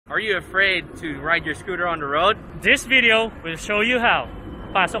Are you afraid to ride your scooter on the road? This video will show you how.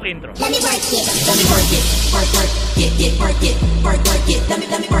 Pasok intro. Let me work it, let me work it, work it, work it, work it, let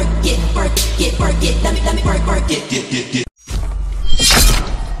me work it, work it, let me work it.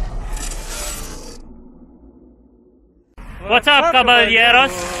 What's up,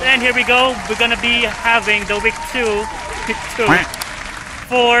 Kabalyeros? And here we go. We're gonna be having the week 2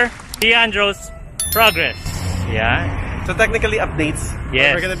 for Leandro's progress. Yeah. So technically updates.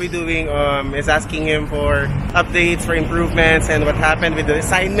 Yes. What we're gonna be doing is asking him for updates, for improvements, and what happened with the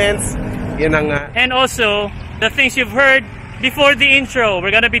assignments. Yun ang, And also, the things you've heard before the intro.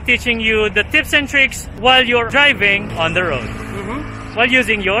 We're gonna be teaching you the tips and tricks while you're driving on the road. While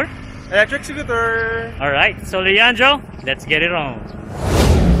using your electric scooter. Alright, so Leandro, let's get it on.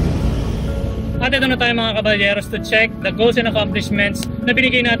 At ito na tayo mga kabalyeros to check the goals and accomplishments na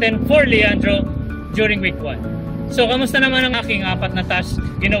binigay natin for Leandro during week 1. So, kamusta naman ang aking 4 na task?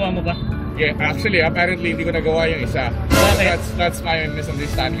 Ginawa mo ba? Yeah, actually, apparently hindi ko nagawa yung isa. Bakit? That's my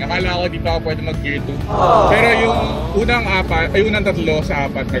misunderstanding. Akala ko di pa ako pwede mag-gear 2. Pero yung unang 3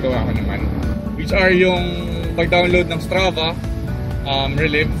 sa 4 nagawa ko naman. Which are yung pag-download ng Strava,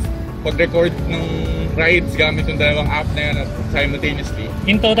 Relive, pag-record ng rides gamit yung dalawang app na yun simultaneously.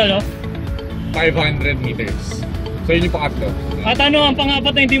 In total of? 500 meters. So yun yung pang-4. At ano ang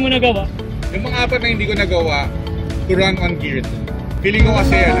pang-4 na hindi mo nagawa? Yung pang-4 na hindi ko nagawa, to run on gear 2. Feeling ko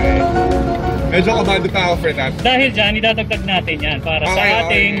kasi medyo kabado pa ako for that. Dahil dyan, idadagdag natin yan para sa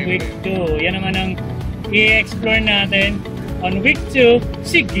ating week 2. Yan naman ang i-explore natin on week 2,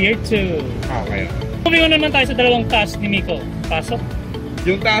 si Gear 2. Okay. Moving on naman tayo sa dalawang task ni Miko. Pasok.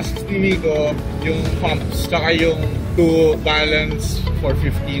 Yung tasks ni Miko, yung pumps, tsaka yung to balance for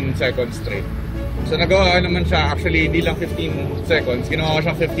 15 seconds straight. So nagawa naman siya, actually hindi lang 15 seconds, ginawa ko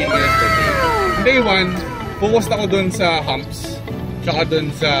siyang 15 minutes per day. Day 1, focused ako dun sa humps, tsaka dun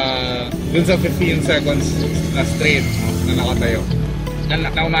sa 15 seconds na straight, na nakatayo,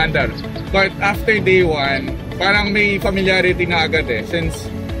 na umandar. But after day 1, parang may familiarity na agad since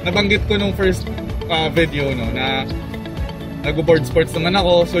nabanggit ko nung first video na nag-board sports naman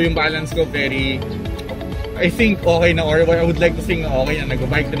ako, so yung balance ko I think okay na, or I would like to think na okay na,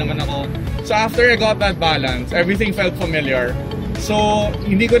 nag-bike na naman ako. So after I got that balance, everything felt familiar. So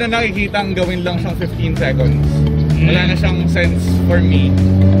hindi ko na nakikita ang gawin lang siyang 15 seconds. Wala na siyang sense for me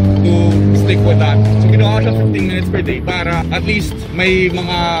to stick with that. So ginawa ko siyang 15 minutes per day para at least may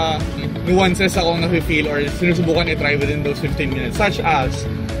mga nuances akong na-feel or sinusubukan i-try within those 15 minutes. Such as,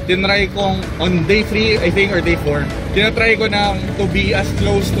 tinry kong on day 3, I think, or day 4, tinatry ko na to be as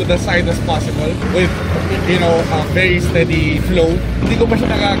close to the side as possible with, a very steady flow. Hindi ko pa siya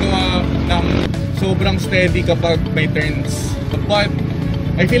nagagawa ng sobrang steady kapag may turns. But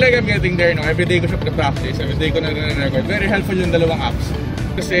I feel like I'm getting there, every day ko siya practice, every day ko na record. Very helpful yung dalawang apps.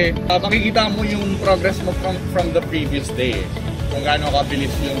 Kasi makikita mo yung progress mo from the previous day. Kung gaano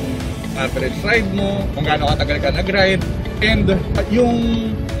kabilis yung average ride mo, kung gaano katagal ka nag-ride, and yung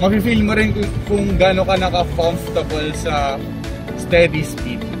mafe-feel mo rin kung gaano ka naka-comfortable sa steady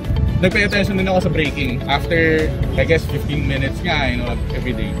speed. Nag-pay attention din ako sa braking. After, I guess, 15 minutes nga,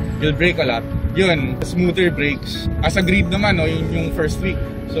 every day, you'll brake a lot. Yun, smoother brakes. As agreed naman, yung first week.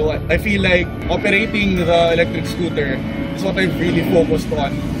 So, I feel like operating the electric scooter is what I've really focused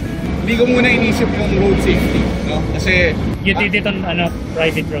on. Hindi ko muna inisip yung road safety, Kasi you did it on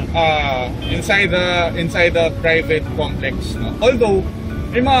private road? Inside the private complex, Although,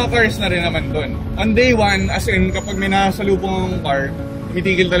 may mga cars na rin naman doon. On day 1, as in, kapag may nasalubong ang car,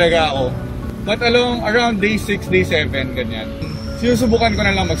 mitigil talaga ako. But around day 6, day 7, ganyan. Sinusubukan ko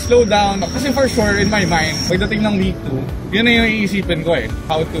na lang mag-slow down. Kasi for sure, in my mind, pagdating ng week 2, yun na yung iisipin ko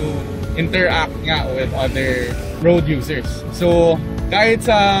how to interact nga with other road users. So, kahit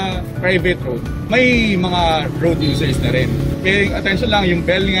sa private road, may mga road users na rin. Paying attention lang, yung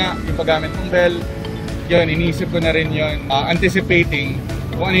bell nga, yung paggamit ng bell, yun, iniisip ko na rin yun, anticipating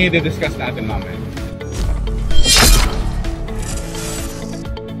kung ano yung i-discuss natin mamaya.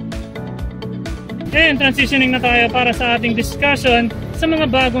 And transitioning na tayo para sa ating discussion sa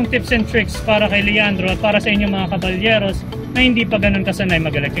mga bagong tips and tricks para kay Leandro at para sa inyong mga kabalyeros na hindi pa ganun kasanay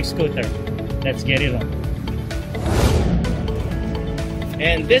mag-electric scooter. Let's get it on.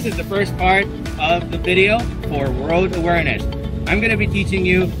 And this is the first part of the video for road awareness. I'm going to be teaching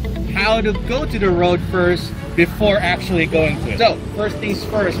you how to go to the road first before actually going to it. So, first things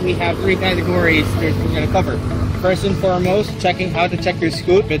first, we have 3 categories that we're going to cover. first and foremost, checking how to check your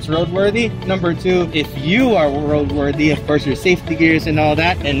scoot if it's roadworthy. Number 2, if you are roadworthy, of course, your safety gears and all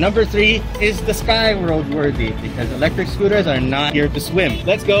that. And number 3, is the sky roadworthy? Because electric scooters are not here to swim.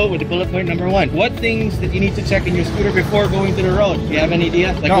 Let's go with the bullet point number 1. What things that you need to check in your scooter before going to the road? Do you have any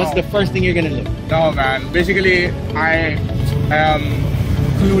idea? Like, what's the first thing you're gonna look? No, man. Basically, I am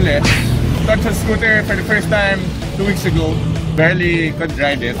clueless. Got a scooter for the first time 2 weeks ago. Barely could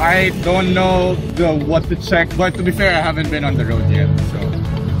ride it. I don't know what to check, but to be fair, I haven't been on the road yet,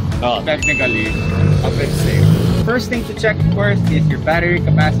 so technically, a bit safe. First thing to check, of course, is your battery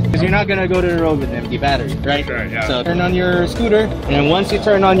capacity, because you're not gonna go to the road with an empty battery, right? Sure, yeah. So turn on your scooter, and then once you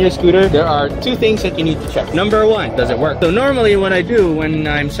turn on your scooter, there are 2 things that you need to check. Number 1, does it work? So normally what I do when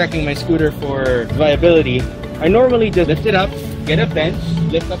I'm checking my scooter for viability, I normally just lift it up, get a bench,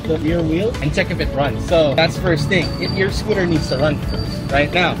 lift up the rear wheel, and check if it runs. So that's first thing. If your scooter needs to run first.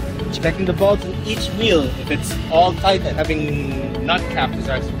 Right now, checking the bolts in each wheel, if it's all tightened, having nut caps is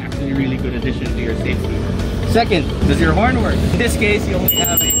actually a really good addition to your safety. Second, does your horn work? In this case, you only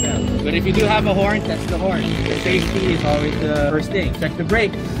have a bell. But if you do have a horn, test the horn. The safety is always the first thing. Check the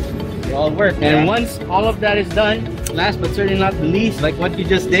brakes. They all work. And once all of that is done, last but certainly not the least, like what you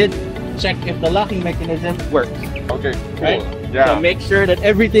just did, check if the locking mechanism works. Okay, cool. Right? Yeah. So make sure that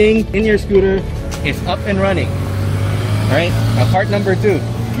everything in your scooter is up and running. Right? Now part number 2,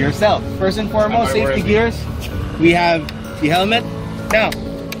 yourself. First and foremost, safety gears. We have the helmet. Now,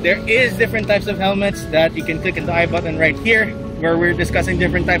 there is different types of helmets that you can click on the I button right here, where we're discussing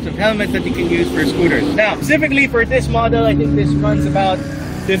different types of helmets that you can use for scooters. Now, specifically for this model, I think this runs about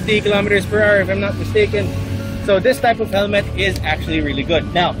 50 kilometers per hour if I'm not mistaken. So this type of helmet is actually really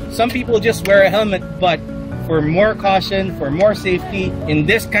good. Now, some people just wear a helmet, but for more caution, for more safety, in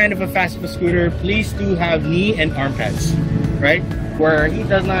this kind of a fast scooter, please do have knee and arm pads, right? Where he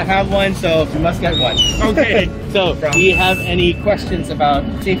does not have one, so you must get one. Okay. So, do you have any questions about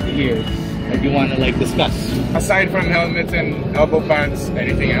safety gears that you want to discuss? Aside from helmets and elbow pads,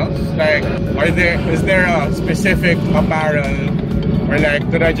 anything else? Like, is there a specific apparel, or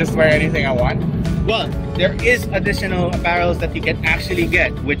did I just wear anything I want? Well, there is additional apparels that you can actually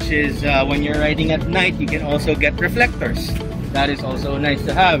get, which is when you're riding at night, you can also get reflectors. That is also nice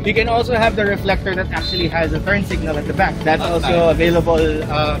to have. You can also have the reflector that actually has a turn signal at the back. That's also available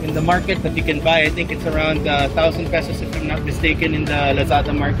in the market that you can buy. I think it's around 1,000 pesos if I'm not mistaken in the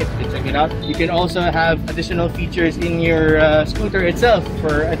Lazada market. You can check it out. You can also have additional features in your scooter itself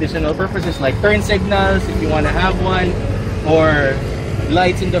for additional purposes like turn signals if you want to have one, or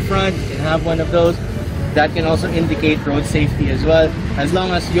lights in the front, you can have one of those. That can also indicate road safety as well. As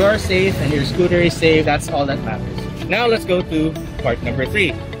long as you're safe and your scooter is safe, that's all that matters. Now let's go to part number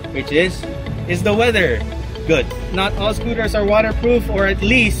 3, which is the weather good? Not all scooters are waterproof, or at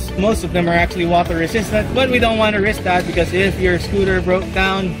least most of them are actually water resistant, but we don't want to risk that, because if your scooter broke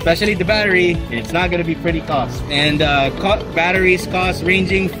down, especially the battery, it's not going to be pretty cost. And batteries cost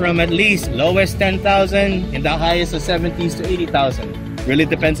ranging from at least lowest 10,000 and the highest of 70s to 80,000. Really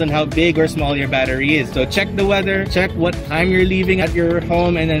depends on how big or small your battery is. So check the weather, check what time you're leaving at your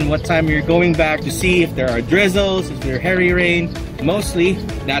home, and then what time you're going back to see if there are drizzles, if there are heavy rain. Mostly,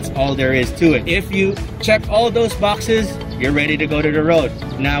 that's all there is to it. If you check all those boxes, you're ready to go to the road.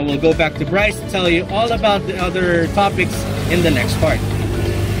 Now we'll go back to Bryce to tell you all about the other topics in the next part.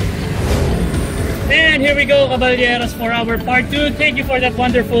 And here we go, Kabalyeros, for our part 2. Thank you for that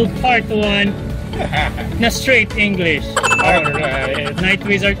wonderful part 1. Na straight English. Alright, Night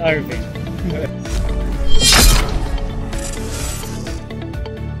Wizard Arvin.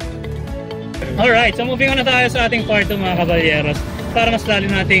 Alright, so moving on na tayo sa ating part 2, mga Kabalyeros, para mas lalo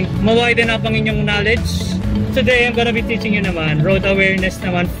nating ma-widen up ang inyong knowledge. Today, I'm gonna be teaching you naman road awareness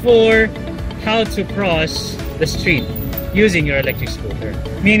naman for how to cross the street using your electric scooter.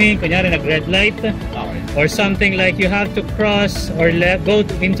 Meaning, kunyari nag-red light, or something like you have to cross or go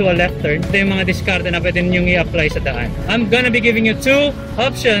into a left turn. Ito yung mga diskarte na pwede ninyong i-apply sa daan. I'm gonna be giving you 2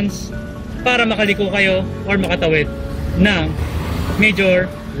 options para makaliko kayo or makatawid ng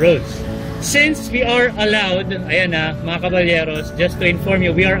major roads. Since we are allowed, ayan na mga Kabalyeros, just to inform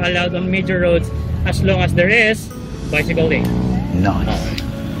you, we are allowed on major roads as long as there is bicycle lane. Nice.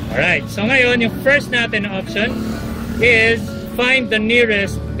 Alright, so ngayon yung first natin na option is find the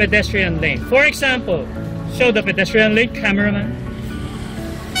nearest pedestrian lane. For example, show the pedestrian lane, cameraman.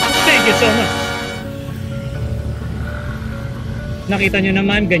 Thank you so much. Nakita nyo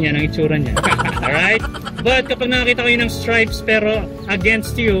naman, ganyan ang itsura niya. Alright? But kapag nakakita kayo ng stripes pero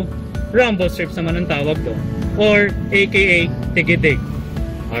against you, rumble strips naman ang tawag doon. Or aka tigidig.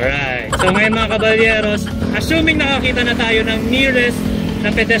 Alright. So ngayon mga Kabalyeros, assuming nakakita na tayo ng nearest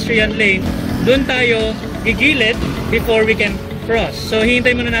na pedestrian lane, doon tayo gigilid before we can cross. So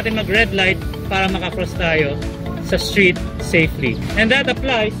hihintay muna natin mag-red light para makakross tayo sa street safely. And that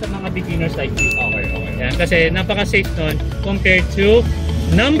applies sa mga beginners like you. Okay. Yan, kasi napaka-safe nun compared to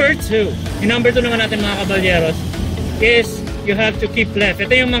number 2. Yung number 2 naman natin mga kabalyeros is you have to keep left.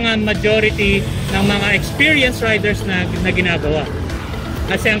 Ito yung mga majority ng mga experienced riders na ginagawa.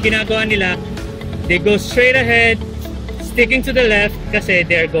 Kasi ang ginagawa nila, they go straight ahead, sticking to the left kasi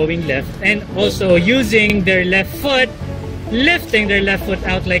they're going left, and also using their left foot, lifting their left foot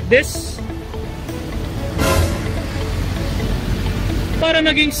out like this para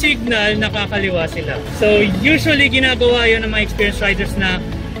maging signal na kakaliwa sila. So usually ginagawa yun ng mga experienced riders na,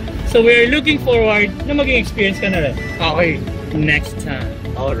 so we're looking forward na maging experienced ka na rin. Okay. Next time.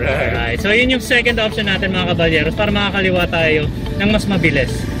 Alright. So yun yung second option natin mga kabalyeros para makakaliwa tayo ng mas mabilis.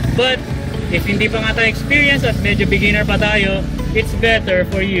 But if hindi pa nga tayo experienced at medyo beginner pa tayo, it's better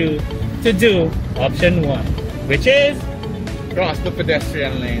for you to do option 1, which is Cross the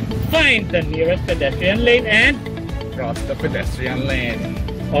pedestrian lane. find the nearest pedestrian lane and Cross the pedestrian lane.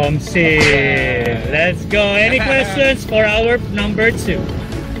 Let's go. Any questions for our number 2?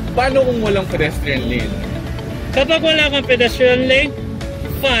 Paano kung walang pedestrian lane? Kapag wala kang pedestrian lane,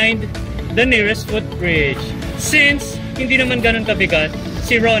 find the nearest footbridge. Since hindi naman ganun kabigat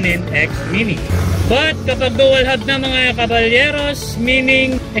si Ronin X Mini. But kapag dual hub na mga kabalyeros,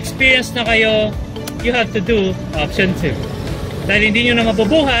 meaning experienced na kayo, you have to do option 2. Dahil hindi nyo na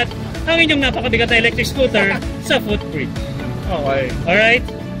mabubuhat ang inyong napakabigat na electric scooter sa footbridge. Okay. Alright?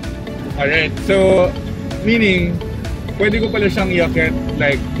 Alright. So, meaning, pwede ko pala siyang iakyat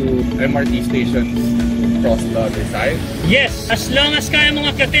like to MRT stations across the other side? Yes! As long as kaya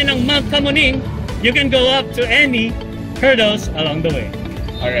mong akyatin ang Mount Kamuning, you can go up to any hurdles along the way.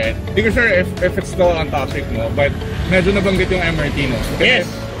 Alright. Hindi ko sure if it's still on topic mo, but medyo nabanggit yung MRT mo. So Yes.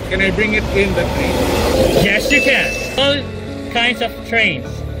 Can I bring it in the train? Yes, you can. All kinds of trains.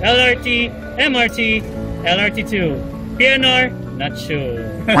 LRT, MRT, LRT2. PNR, not sure.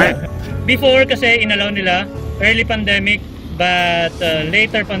 Before kasi inalaw nila, early pandemic, but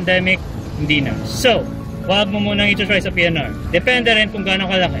later pandemic, hindi na. So, wag mo munang i-try sa PNR. Depende rin kung gaano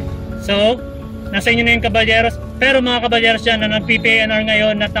kalaki. So, nasa inyo na yung kabalyeros. Pero mga kabalyeros dyan na nag-PPNR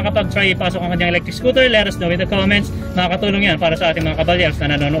ngayon at nakapag-try ipasok ang kanyang electric scooter, let us know in the comments. Makakatulong yan para sa ating mga kabalyeros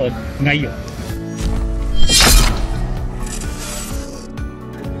na nanonood ngayon.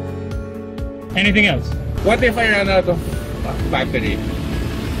 Anything else? What if I run out of battery?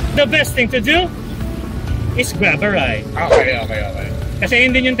 The best thing to do is grab a ride. Okay. Kasi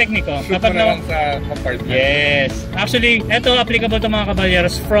yun din yung tekniko. Shoot mo na lang sa compartment. Yes. Actually, ito applicable to mga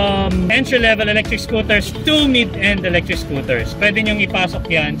kabalyeros from entry-level electric scooters to mid-end electric scooters. Pwede nyong ipasok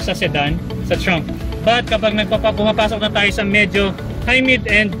yan sa sedan, sa trunk. But kapag pumapasok na tayo sa medyo high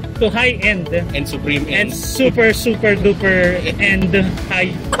mid-end to high-end And supreme and end. super duper end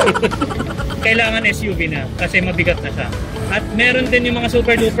high, kailangan SUV na kasi mabigat na siya. At meron din yung mga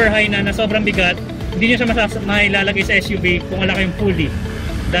super duper high na sobrang bigat, hindi nyo siya mailalagay sa SUV kung wala kayong pulley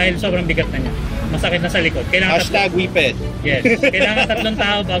dahil sobrang bigat na niya. Masakit na sa likod. Kailangan #WePed. Yes. Kailangan 3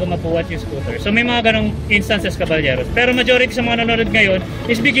 tao bago mapuwat yung scooter. So may mga ganong instances, kabalyeros. Pero majority sa mga nanonood ngayon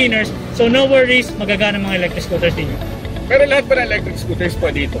is beginners. So no worries, magagana mga electric scooters ninyo. Pero lahat ba ng electric scooters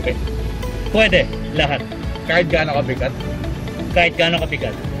pwede ito eh? Pwede, lahat. Kahit gaano kabigat? Kahit gaano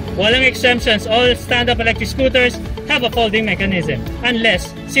kabigat. Walang exemptions. All stand-up electric scooters have a folding mechanism.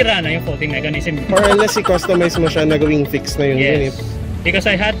 Unless sira na yung folding mechanism. Or unless i-customize mo siya na gawing fix na yung unit. Yes. Because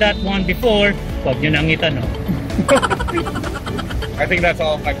I had that one before, huwag nyo nang itanong. I think that's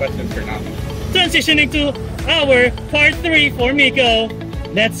all of my questions for now. Transitioning to our part 3 for Miko.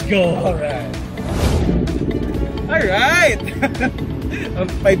 Let's go. Alright! Ang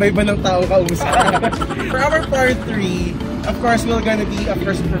bye-bye ba ng tao kausap? For our part 3, of course, we're gonna be,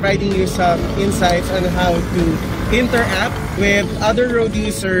 providing you some insights on how to interact with other road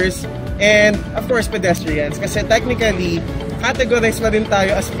users and, of course, pedestrians. Kasi technically, categorize pa rin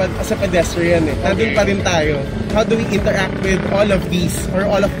tayo as a pedestrian eh. Nandun pa rin tayo. How do we interact with all of these, or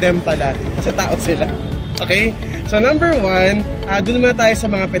all of them pala? Kasi tao sila. Okay? So number 1, dun muna tayo sa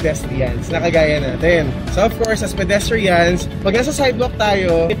mga pedestrians na kagaya natin. So of course, as pedestrians, pag nasa sidewalk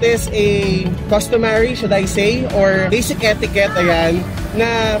tayo, it is a customary, should I say, or basic etiquette, ayan,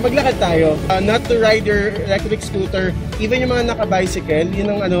 na maglakad tayo. Not to ride your electric scooter, even yung mga naka-bicycle, yun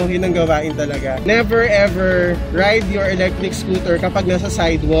ang gawain talaga. Never ever ride your electric scooter kapag nasa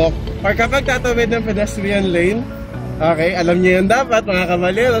sidewalk or kapag tatawid ng pedestrian lane. Okay, alam niyo yun dapat mga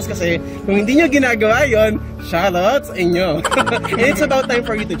kabalyeros kasi kung hindi niyo ginagawa yun, shoutouts sa inyo. And it's about time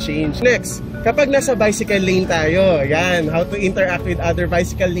for you to change. Next, kapag nasa bicycle lane tayo, yan, how to interact with other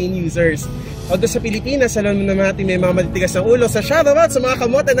bicycle lane users. Although sa Pilipinas, alam mo naman natin may mga matitigas ng ulo sa shoutouts sa mga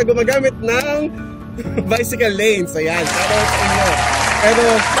kamote na gumagamit ng bicycle lanes. Ayan, shoutouts sa inyo. Pero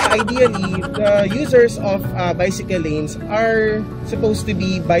ideally, the users of bicycle lanes are supposed to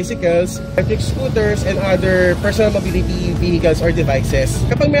be bicycles, electric scooters, and other personal mobility vehicles or devices.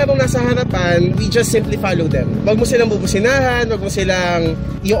 Kapag mayroong nasa harapan, we just simply follow them. Wag mo silang bubusinahan, wag mo silang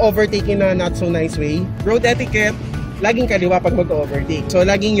i-overtake in a not so nice way. Road etiquette, laging kaliwa pag mag-overtake. So,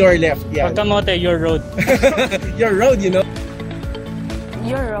 laging your left. Yan. Pagkamote, your road. Your road, you know?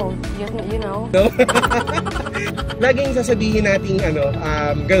 Your road, you know? No? Laging sasabihin natin ganun,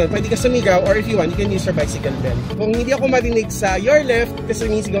 pwede ka sumigaw or if you want, you can use your bicycle belt. Kung hindi ako marinig sa your left, kasi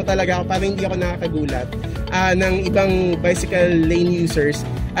sumisigaw talaga ako para hindi ako nakakagulat ng ibang bicycle lane users,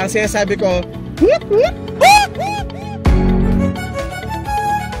 ang sinasabi ko, whoop, whoop, whoop, whoop.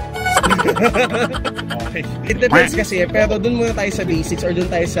 Okay. It depends kasi, pero dun muna tayo sa basics or dun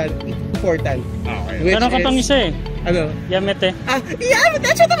tayo sa important. Okay. Which Meron ka pang is, isa eh. ano? Yamete. Yamete!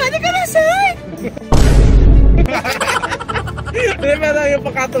 Siya naman, nagkarasay! Pero yung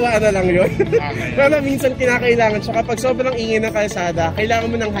pagkatuwaan na lang yun. Okay. Pero minsan kinakailangan siya kapag sobrang ingay ng kalsada, kailangan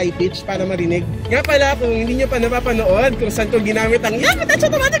mo ng high pitch para marinig. Nga pala, kung hindi nyo pa napapanood kung saan ko ginamit ang Yamete!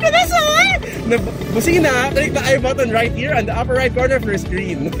 Siya naman, nagkarasay! Na busina, click the I button right here on the upper right corner of your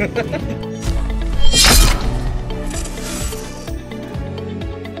screen.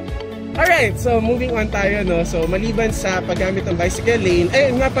 Alright, so moving on tayo, no? So maliban sa paggamit ng bicycle lane,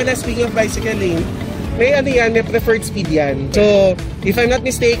 nga pala, speaking of bicycle lane, may may preferred speed yan. So, if I'm not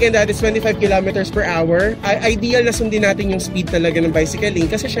mistaken, that is 25 kilometers per hour. Ideal na sundin natin yung speed talaga ng bicycle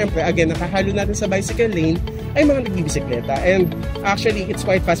lane kasi syempre, again, nakahalo natin sa bicycle lane ay mga nagbibisikleta. And actually, it's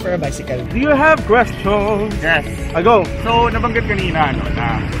quite fast for a bicycle. Do you have questions? Yes. Go! So, nabanggit kanina,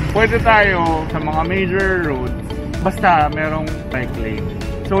 na pwede tayo sa mga major roads basta merong bike lane.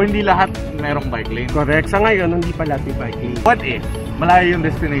 So, hindi lahat merong bike lane. Correct. Sa ngayon, hindi pa lahat may bike lane. What if malayo yung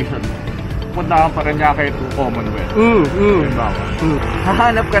destination? Punta ka pa rin niya kayo to Commonwealth.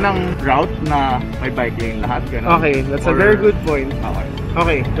 Hahanap ka ng route na may bike lane lahat. Ganun. Okay, that's a very good point.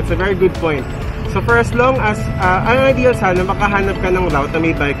 Okay, that's a very good point. So for as long as, ang ideal sana, makahanap ka ng route na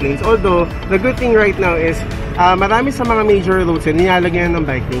may bike lanes. Although, the good thing right now is, marami sa mga major roads nilalagyan ng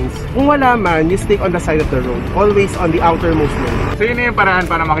bike lanes. Kung wala man, you stick on the side of the road. Always on the outermost lane. So yun yung paraan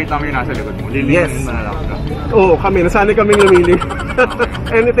para makita mo yung nasa likod mo. Lilingin mo na lang ka. Oo, nasanay kaming lumiling.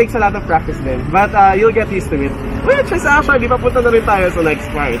 And it takes a lot of practice then. But you'll get used to it. Which is actually, papunta na rin tayo sa next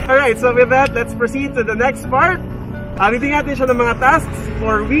part. Alright, so with that, let's proceed to the next part. Alitin natin siya ng mga tasks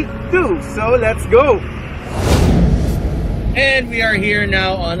for week 2. So, let's go! And we are here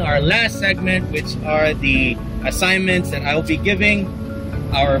now on our last segment, which are the assignments that I will be giving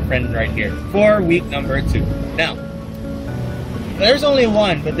our friend right here for week number 2. Now, there's only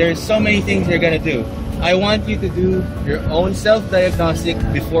one, but there's so many things you're gonna do. I want you to do your own self-diagnostic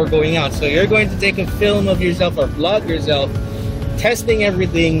before going out. So you're going to take a film of yourself or vlog yourself testing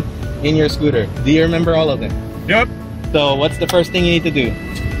everything in your scooter. Do you remember all of them? Yep. So what's the first thing you need to do?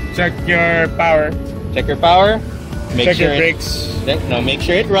 Check your power. Check your power. Check your brakes. Make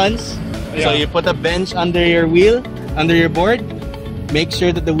sure it runs. Yeah. So you put a bench under your wheel, under your board. Make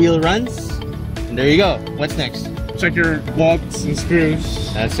sure that the wheel runs. And there you go. What's next? Check your bolts and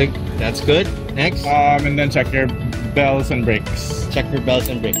screws. That's it. That's good. Next. And then check your belts and brakes. Check your belts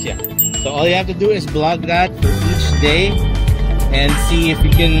and brakes. Yeah. So all you have to do is blog that for each day and see if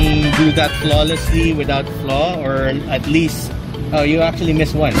you can do that flawlessly without flaw, or at least, oh, you actually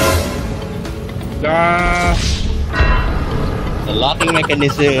missed one. The locking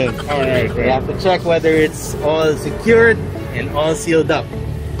mechanism. Alright, You have to check whether it's all secured and all sealed up.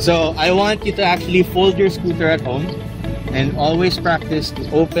 So I want you to actually fold your scooter at home and always practice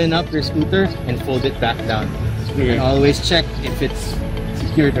to open up your scooter and fold it back down. And always check if it's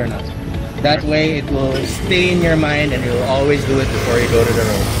secured or not. That way it will stay in your mind and you'll always do it before you go to the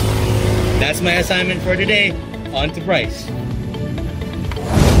road. That's my assignment for today. On to Bryce.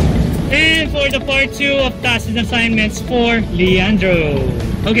 And for the part 2 of tasks and assignments for Leandro.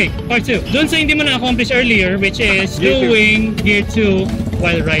 Okay, part 2. Doon sa hindi mo na-accomplish earlier, which is doing Gear 2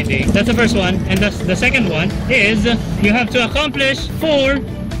 while riding. That's the first one. And the second one is you have to accomplish 4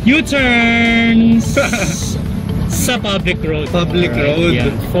 U-turns sa public road. Public road.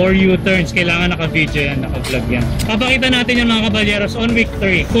 Yeah. 4 U-turns. Kailangan naka-video yan, naka-vlog yan. Papakita natin yung mga kabalyeros on week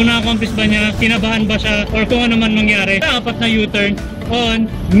 3. Kung na-accomplish ba niya, kinabahan ba siya, or kung ano man mangyari sa 4 na U-turn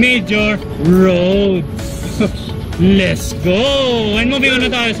on major roads. Let's go! And moving on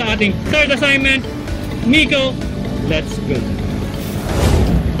na tayo sa ating third assignment. Miko, let's go!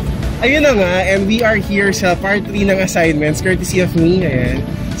 Ayun na nga, and we are here sa part 3 ng assignments, courtesy of me. Ayan.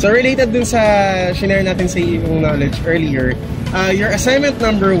 So related dun sa shinare natin sa iyong knowledge earlier, your assignment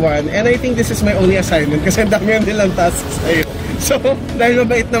number 1, and I think this is my only assignment kasi ang dami nilang tasks sa'yo. So, dahil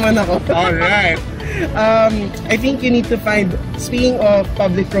mabait naman ako. Alright. I think you need to find, speaking of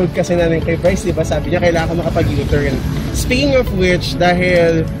public road kasi natin kay Bryce, diba sabi niya kailangan makapag-U-turn. Speaking of which,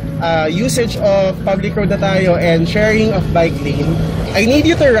 dahil usage of public road na tayo and sharing of bike lane, I need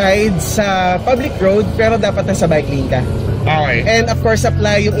you to ride sa public road pero dapat nasa bike lane ka. Okay. And of course,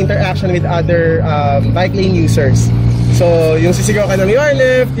 apply yung interaction with other bike lane users. So, yung sisigaw ka ng your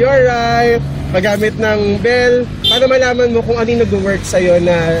left, your right, magamit ng bell, para malaman mo kung ano yung nag-work sa'yo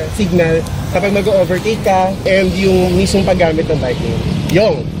na signal kapag mag-overtake ka, and yung mismong paggamit ng bike lane.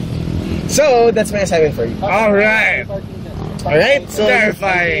 Yung. So, that's my assignment for you. Alright. Alright, so...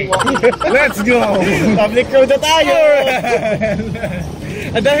 Terrifying. Let's go. Public road na tayo!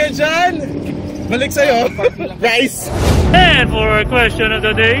 At dahil dyan, balik sa'yo, Bryce! And for our question of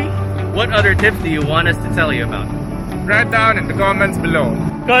the day, What other tips do you want us to tell you about? Write down in the comments below.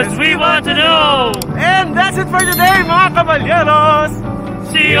 cause we want to know! And that's it for today, mga kabalyeros!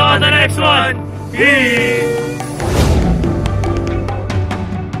 See you on the next one! Peace!